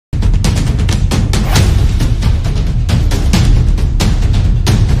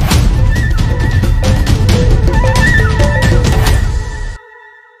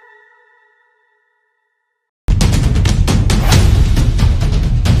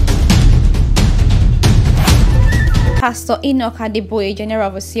Pastor Enoch Adeboye, General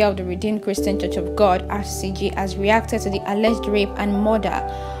Overseer of the Redeemed Christian Church of God, RCG, has reacted to the alleged rape and murder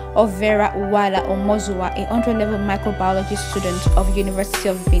of Vera Uwala Omozuwa, a 100-level microbiology student of University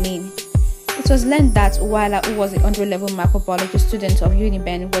of Benin. It was learned that Uwala, who was a 100-level microbiology student of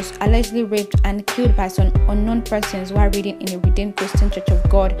UniBen, was allegedly raped and killed by some unknown persons while reading in the Redeemed Christian Church of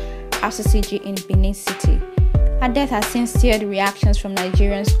God, RCG, in Benin City. Her death has since stirred reactions from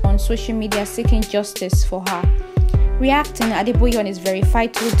Nigerians on social media seeking justice for her. Reacting, Adeboye on his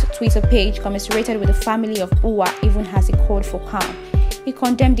verified Twitter page commiserated with the family of Uwa, even as he called for calm. He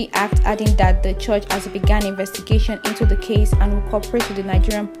condemned the act, adding that the church has begun investigation into the case and will cooperate with the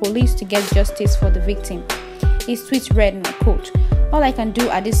Nigerian police to get justice for the victim. His tweet read, and I quote, "All I can do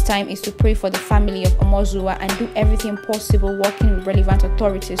at this time is to pray for the family of Omozuwa and do everything possible working with relevant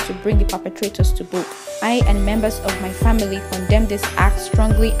authorities to bring the perpetrators to book. I and members of my family condemn this act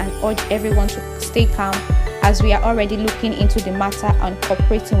strongly and urge everyone to stay calm as we are already looking into the matter and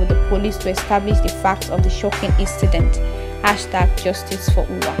cooperating with the police to establish the facts of the shocking incident. #Justice for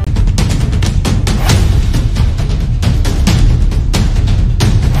Uwa."